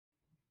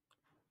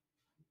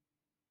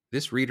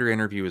This reader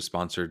interview is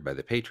sponsored by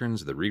the patrons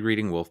of the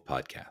Rereading Wolfe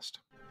podcast.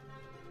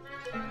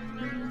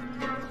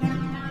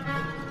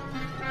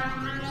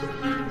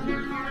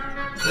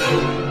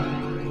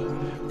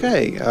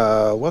 Okay,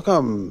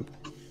 welcome,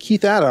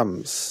 Keith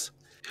Adams.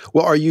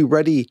 Well, are you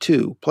ready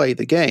to play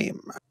the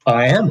game?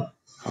 I am.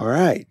 All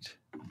right.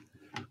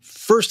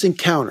 First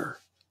encounter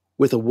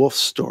with a wolf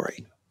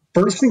story.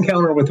 First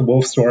encounter with a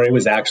wolf story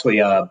was actually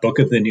a Book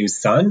of the New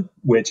Sun,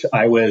 which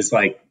I was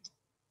like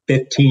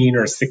 15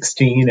 or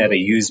 16 at a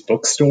used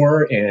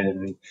bookstore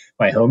in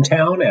my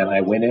hometown. And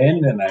I went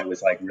in and I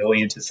was like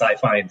really into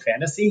sci-fi and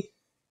fantasy.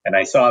 And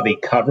I saw the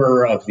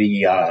cover of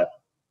the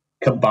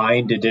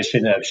combined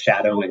edition of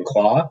Shadow and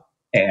Claw.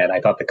 And I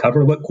thought the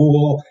cover looked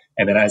cool.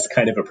 And then I was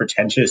kind of a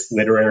pretentious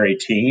literary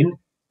teen.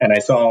 And I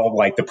saw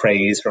like the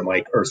praise from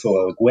like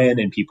Ursula Le Guin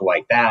and people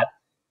like that.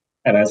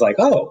 And I was like,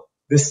 oh,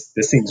 this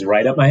seems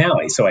right up my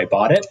alley. So I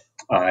bought it.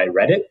 I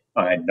read it.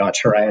 I'm not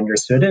sure I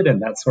understood it.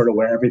 And that's sort of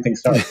where everything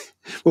started.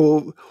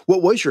 Well,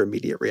 what was your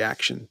immediate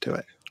reaction to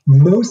it?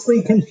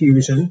 Mostly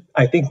confusion.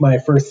 I think my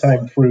first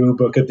time through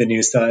Book of the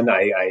New Sun,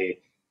 it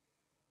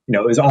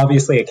was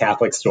obviously a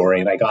Catholic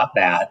story, and I got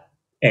that.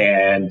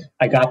 And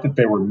I got that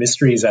there were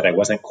mysteries that I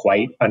wasn't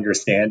quite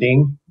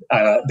understanding.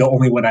 The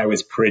only one I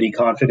was pretty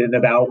confident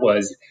about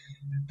was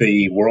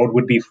the world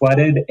would be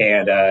flooded,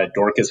 and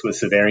Dorcas was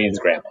Severian's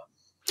grandma.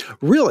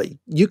 Really?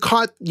 You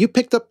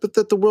picked up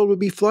that the world would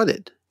be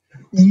flooded?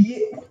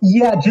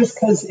 Yeah, just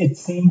because it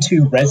seemed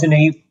to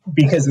resonate,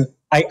 because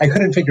I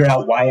couldn't figure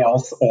out why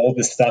else all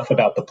the stuff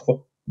about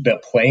the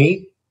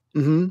play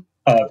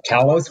of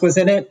Talos was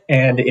in it,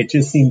 and it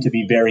just seemed to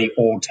be very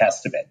Old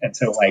Testament. And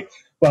so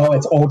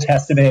it's Old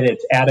Testament,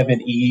 it's Adam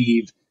and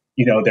Eve,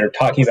 they're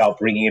talking about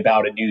bringing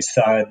about a new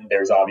sun.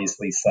 There's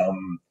obviously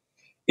some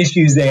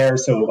issues there,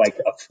 so like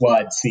a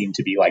flood seemed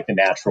to be like the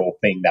natural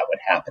thing that would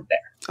happen there.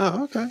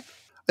 Oh, okay.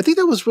 I think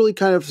that was really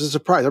kind of a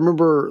surprise. I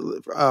remember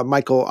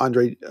Michael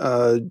Andre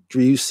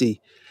Driussi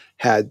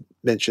had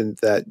mentioned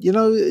that,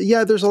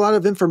 there's a lot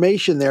of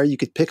information there. You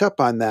could pick up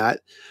on that,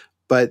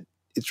 but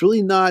it's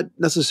really not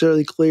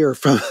necessarily clear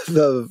from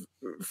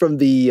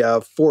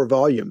the 4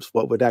 volumes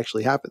what would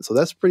actually happen. So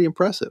that's pretty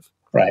impressive.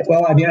 Right.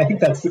 Well, I mean, I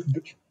think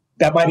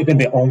that might have been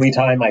the only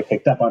time I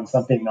picked up on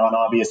something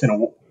non-obvious in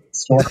a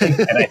story.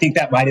 And I think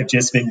that might have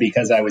just been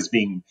because I was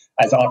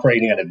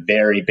operating at a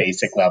very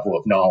basic level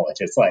of knowledge.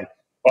 It's like,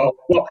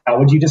 well, how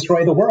would you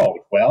destroy the world?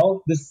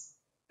 Well, this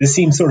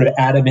seems sort of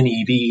Adam and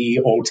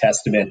Eve, Old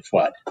Testament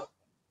flood.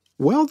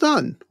 Well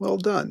done. Well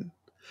done.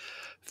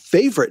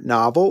 Favorite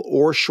novel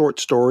or short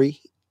story,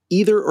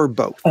 either or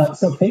both?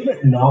 So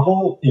favorite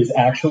novel is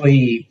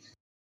actually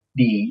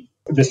the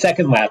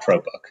second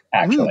Latro book,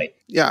 actually.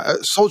 Yeah,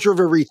 Soldier of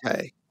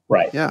Arete.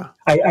 Right. Yeah.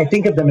 I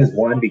think of them as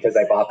one because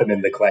I bought them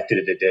in the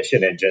collected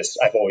edition and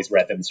I've always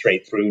read them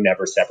straight through,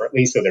 never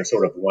separately. So they're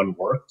sort of one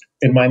work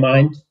in my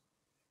mind.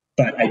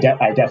 But I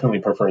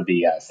definitely prefer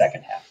the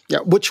second half.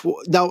 Yeah.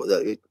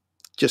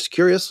 Just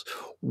curious,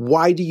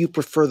 why do you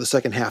prefer the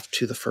second half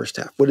to the first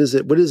half? What is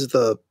it? What is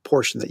the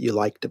portion that you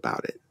liked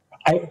about it?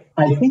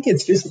 I think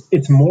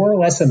it's more or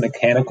less a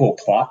mechanical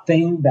plot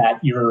thing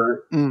that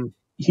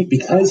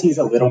because he's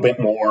a little bit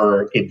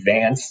more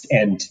advanced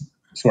and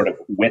sort of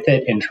with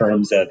it in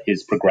terms of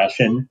his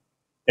progression,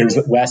 there's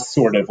less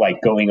sort of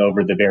like going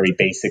over the very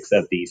basics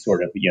of the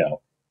sort of,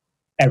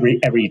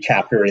 every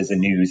chapter is a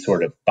new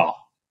sort of thought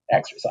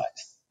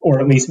exercise,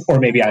 or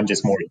maybe I'm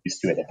just more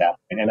used to it at that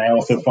point. And I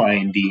also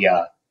find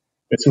the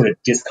sort of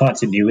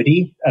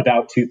discontinuity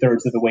about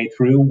 2/3 of the way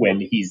through when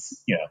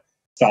he's,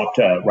 stopped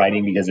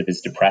writing because of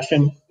his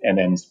depression and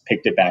then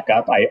picked it back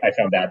up. I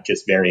found that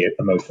just very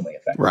emotionally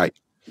effective. Right.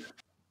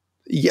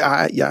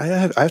 Yeah.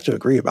 I have to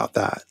agree about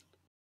that.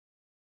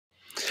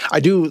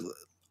 I do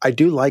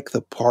like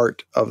the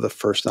part of the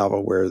first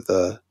novel where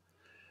the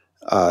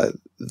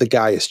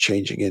guy is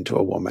changing into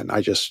a woman.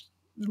 I just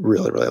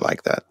really, really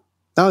like that.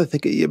 Now I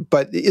think,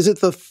 but is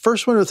it the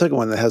first one or the second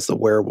one that has the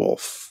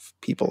werewolf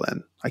people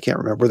in? I can't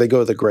remember. Where they go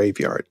to the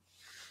graveyard.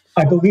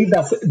 I believe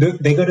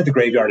they go to the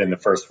graveyard in the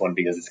first one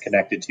because it's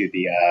connected to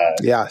the.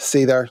 Yeah.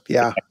 See there.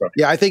 Yeah.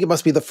 Yeah. I think it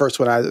must be the first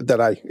one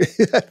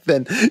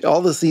then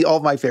all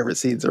my favorite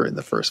scenes are in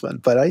the first one.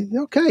 But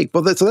okay.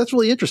 Well, so that's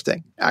really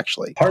interesting,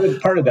 actually. Part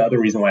of the other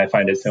reason why I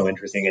find it so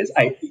interesting is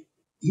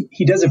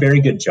he does a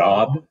very good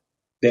job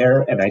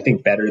there, and I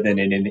think better than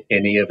in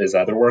any of his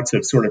other works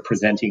of sort of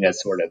presenting a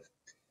sort of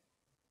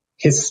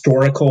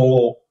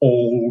historical,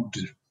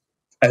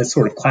 a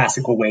sort of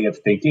classical way of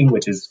thinking,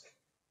 which is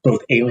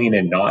both alien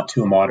and not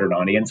to a modern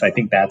audience. I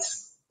think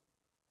that's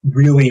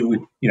really,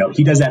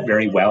 he does that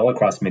very well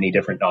across many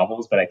different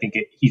novels, but I think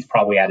he's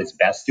probably at his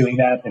best doing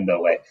that in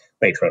the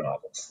Latro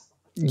novels.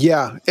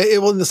 Yeah.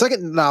 Well, in the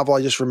second novel,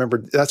 I just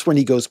remembered that's when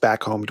he goes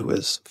back home to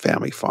his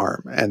family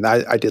farm. And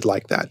I did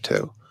like that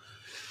too.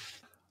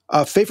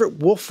 Favorite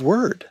wolf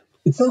word?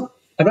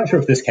 I'm not sure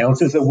if this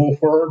counts as a wolf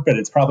word, but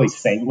it's probably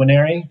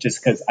sanguinary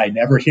just because I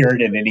never hear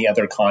it in any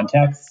other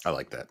context. I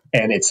like that.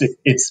 And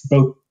it's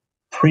both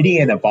pretty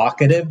and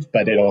evocative,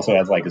 but it also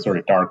has like a sort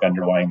of dark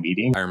underlying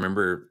meaning. I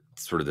remember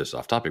sort of this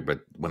off topic,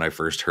 but when I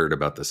first heard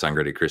about the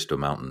Sangre de Cristo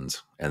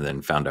Mountains and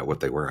then found out what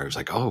they were, I was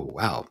like, oh,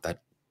 wow,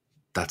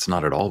 that's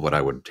not at all what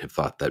I would have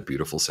thought that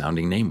beautiful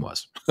sounding name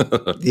was.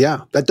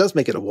 Yeah, that does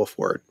make it a wolf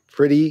word.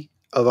 Pretty,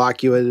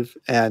 evocative,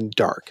 and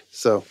dark.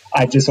 So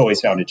I just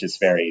always found it just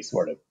very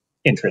sort of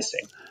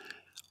interesting.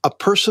 a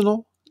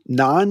personal,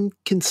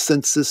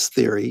 non-consensus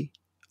theory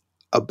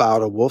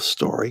about a wolf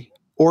story,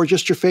 or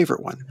just your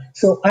favorite one?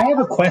 So I have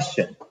a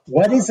question.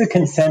 What is the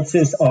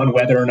consensus on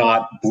whether or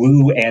not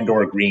blue and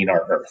or green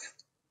are Earth?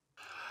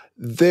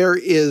 There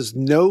is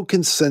no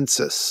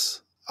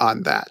consensus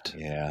on that.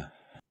 Yeah.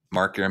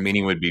 Mark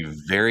Aramini would be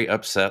very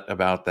upset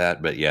about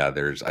that, but yeah,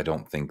 I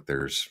don't think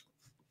there's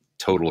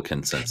total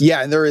consensus.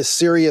 Yeah, and there is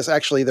serious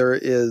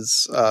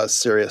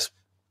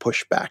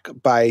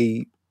pushback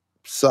by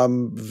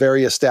some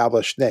very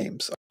established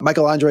names.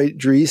 Michael Andre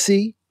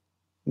Drisi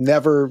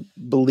never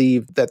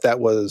believed that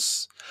that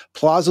was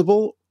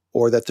plausible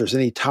or that there's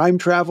any time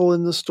travel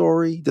in the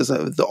story.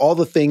 All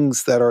the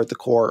things that are at the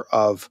core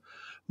of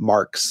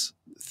Mark's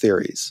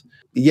theories.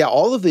 Yeah,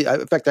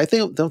 in fact,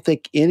 don't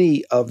think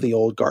any of the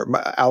old guard.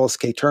 Alice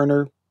K.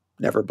 Turner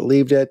never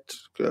believed it.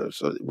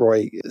 So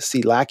Roy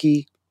C.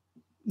 Lackey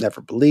never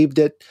believed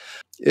it.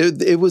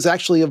 It was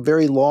actually a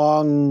very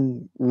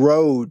long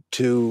road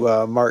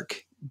to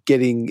Mark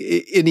getting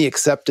any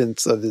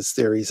acceptance of his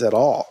theories at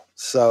all.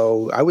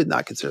 So I would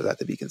not consider that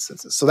to be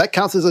consensus. So that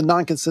counts as a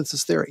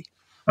non-consensus theory.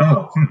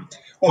 Oh,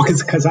 well,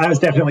 because I was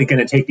definitely going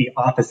to take the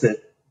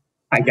opposite,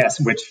 I guess,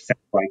 which sounds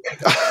like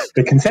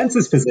the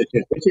consensus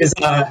position, which is,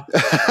 I've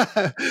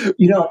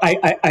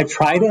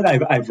tried it.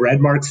 I've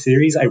read Mark's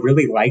series. I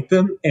really like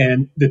them.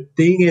 And the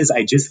thing is,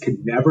 I just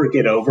could never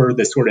get over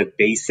the sort of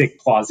basic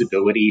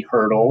plausibility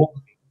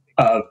hurdle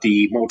of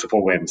the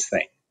multiple limbs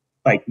thing.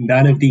 Like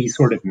none of these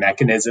sort of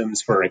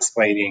mechanisms for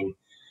explaining,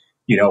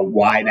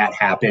 why that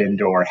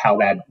happened or how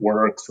that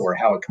works or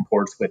how it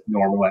comports with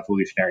normal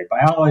evolutionary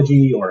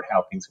biology or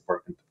how things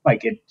work.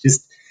 Like it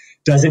just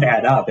doesn't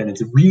add up. And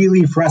it's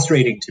really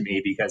frustrating to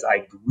me because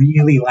I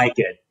really like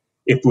it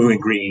if blue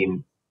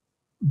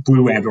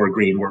and or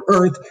green were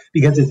Earth,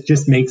 because it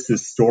just makes the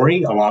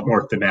story a lot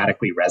more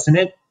thematically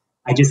resonant.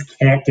 I just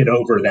can't get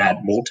over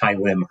that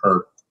multi-limb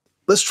hurdle.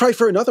 Let's try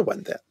for another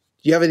one then.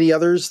 Do you have any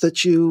others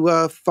that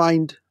you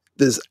find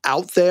is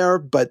out there,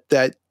 but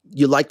that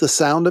you like the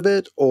sound of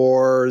it,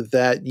 or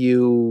that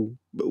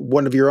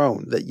one of your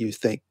own that you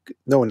think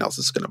no one else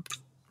is going to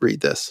read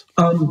this?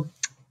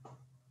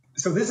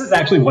 So this is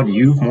actually one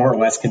you've more or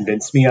less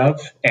convinced me of,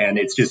 and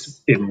it's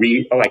just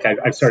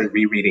I've started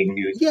rereading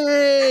New.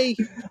 Yay!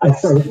 I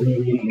started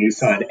rereading New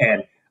Sun,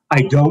 and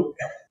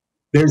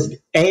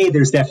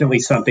there's definitely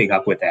something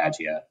up with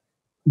Agia.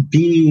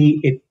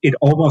 B, it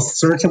almost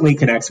certainly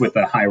connects with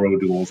the Hyro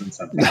duels in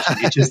some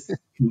fashion. It just,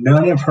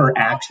 none of her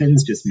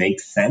actions just make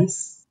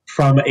sense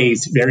from a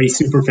very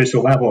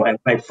superficial level. And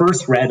when I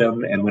first read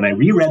them, and when I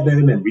reread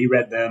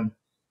them,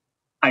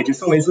 I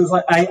just always was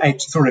like, I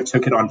sort of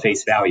took it on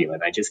face value,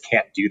 and I just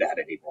can't do that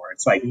anymore.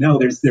 It's like, no,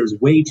 there's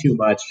way too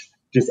much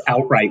just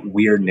outright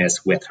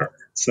weirdness with her.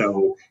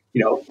 So,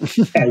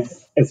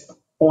 as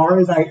far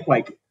as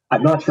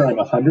I'm not sure I'm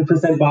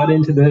 100% bought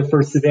into the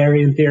first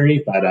Severian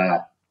theory,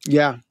 but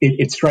yeah,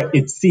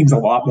 it seems a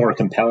lot more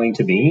compelling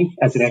to me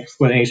as an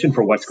explanation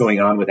for what's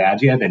going on with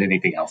Agia than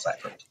anything else I've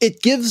heard.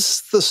 It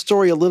gives the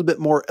story a little bit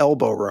more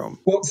elbow room.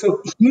 Well,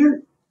 so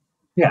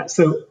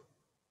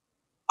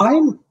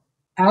I'm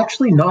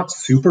actually not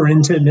super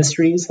into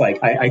mysteries.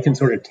 Like I can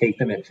sort of take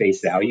them at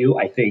face value.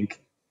 I think,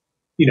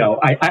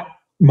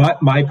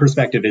 my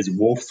perspective is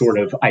Wolfe sort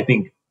of, I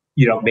think,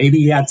 maybe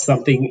he had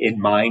something in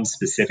mind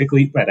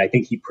specifically, but I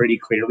think he pretty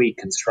clearly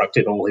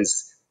constructed all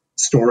his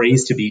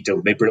stories to be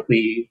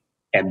deliberately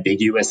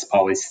ambiguous,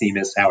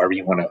 polysemous, however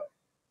you want to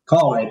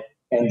call it,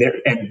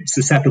 and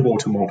susceptible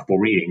to multiple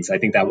readings. I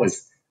think that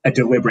was a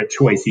deliberate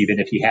choice, even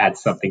if he had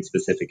something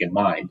specific in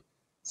mind.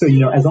 So,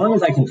 as long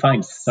as I can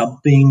find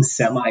something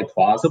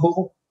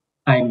semi-plausible,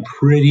 I'm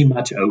pretty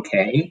much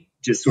okay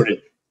just sort of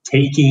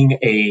taking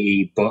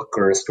a book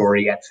or a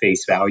story at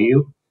face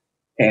value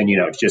and,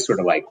 just sort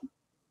of like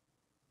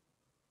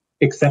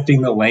accepting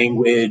the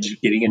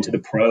language, getting into the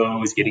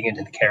prose, getting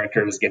into the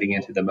characters, getting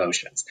into the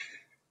emotions.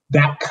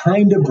 That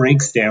kind of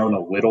breaks down a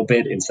little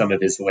bit in some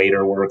of his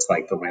later works,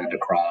 like The Land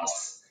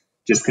Across,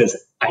 just because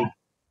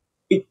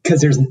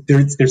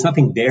there's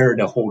nothing there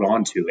to hold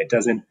on to. It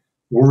doesn't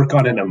work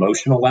on an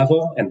emotional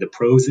level, and the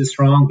prose is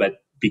strong,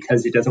 but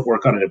because it doesn't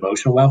work on an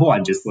emotional level,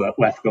 I'm just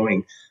left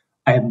going,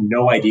 I have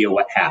no idea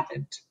what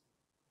happened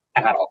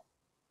at all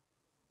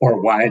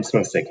or why I'm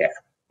supposed to care.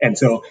 And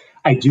so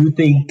I do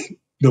think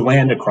The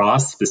Land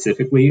Across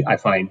specifically, I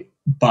find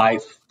by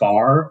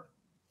far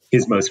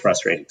his most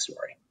frustrating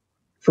story.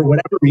 For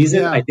whatever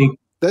reason, I think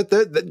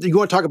that you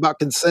want to talk about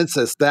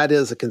consensus. That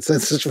is a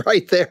consensus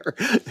right there.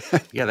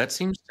 Yeah, that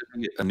seems to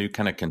be a new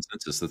kind of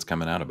consensus that's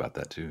coming out about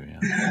that too.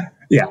 Yeah.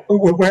 Yeah.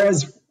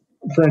 Whereas,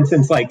 for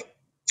instance, like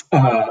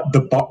A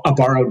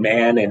Borrowed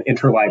Man and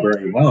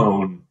Interlibrary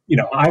Loan,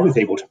 I was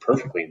able to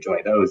perfectly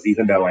enjoy those,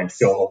 even though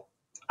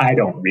I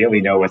don't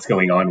really know what's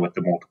going on with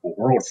the multiple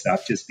world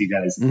stuff, just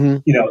because,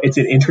 it's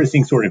an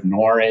interesting sort of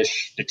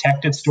noirish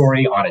detective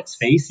story on its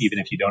face, even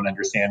if you don't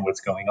understand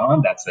what's going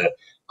on. That's a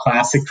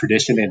classic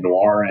tradition in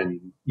noir.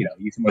 And,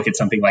 you can look at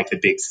something like The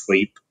Big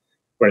Sleep,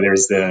 where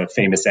there's the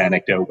famous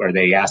anecdote where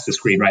they asked the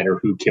screenwriter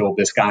who killed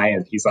this guy,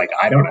 and he's like,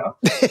 I don't know.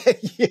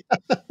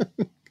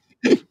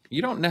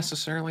 You don't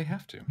necessarily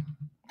have to.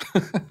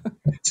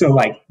 So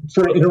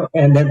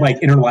and then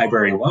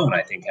Interlibrary Loan,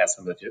 I think, has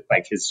some of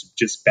his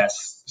just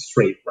best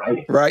straight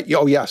writing. Right.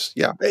 Oh, yes.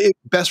 Yeah.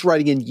 Best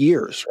writing in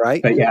years.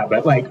 Right. But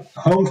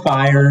Home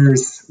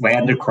Fires,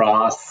 Land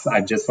Across,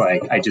 I just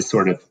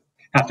sort of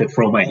have to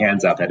throw my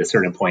hands up at a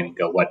certain point and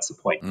go, what's the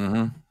point?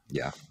 Mm-hmm.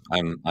 Yeah,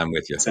 I'm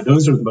with you. So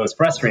those are the most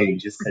frustrating,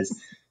 just because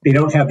they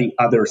don't have the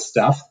other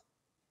stuff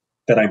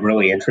that I'm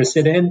really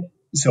interested in.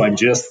 So I'm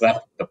just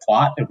left with the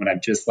plot. And when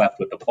I'm just left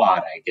with the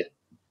plot, I get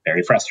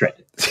very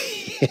frustrated.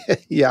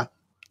 Yeah.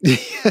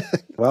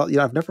 Well,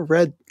 I've never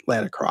read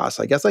Land Across.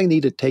 I guess I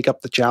need to take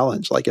up the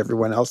challenge like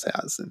everyone else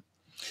has and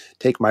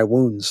take my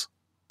wounds.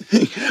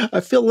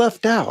 I feel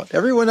left out.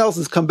 Everyone else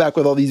has come back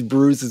with all these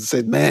bruises and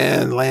said,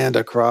 man, Land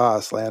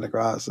Across.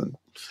 And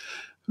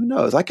who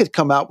knows? I could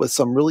come back with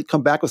some really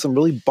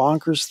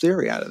bonkers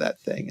theory out of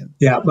that thing.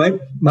 Yeah,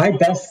 my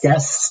best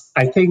guess,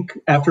 I think,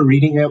 after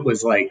reading it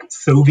was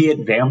Soviet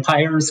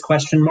vampires ?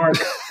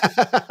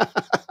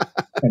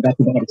 And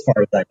that's about as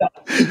far as I got.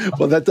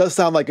 Well, that does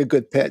sound like a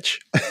good pitch.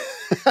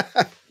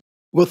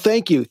 Well,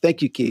 thank you,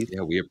 Keith.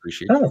 Yeah, we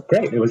appreciate it. Oh,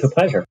 great! It was a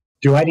pleasure.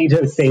 Do I need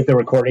to save the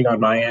recording on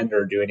my end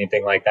or do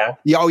anything like that?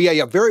 Yeah. Oh,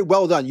 yeah. Very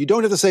well done. You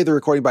don't have to save the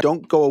recording, but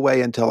don't go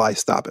away until I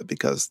stop it,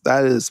 because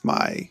that is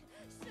my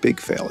big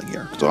failing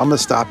here. So I'm going to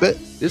stop it.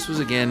 This was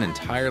again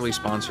entirely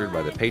sponsored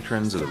by the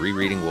patrons of the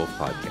Rereading Wolfe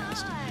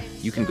podcast.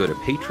 You can go to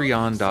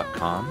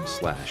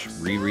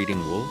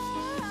patreon.com/rereadingwolfe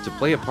to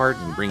play a part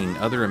in bringing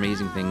other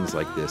amazing things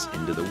like this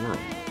into the world.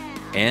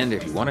 And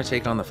if you want to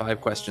take on the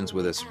 5 questions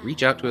with us,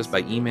 reach out to us by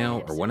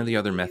email or one of the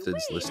other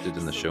methods listed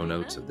in the show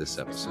notes of this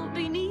episode.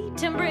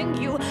 To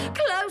bring you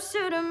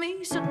closer to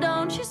me, so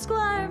don't you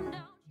squirm.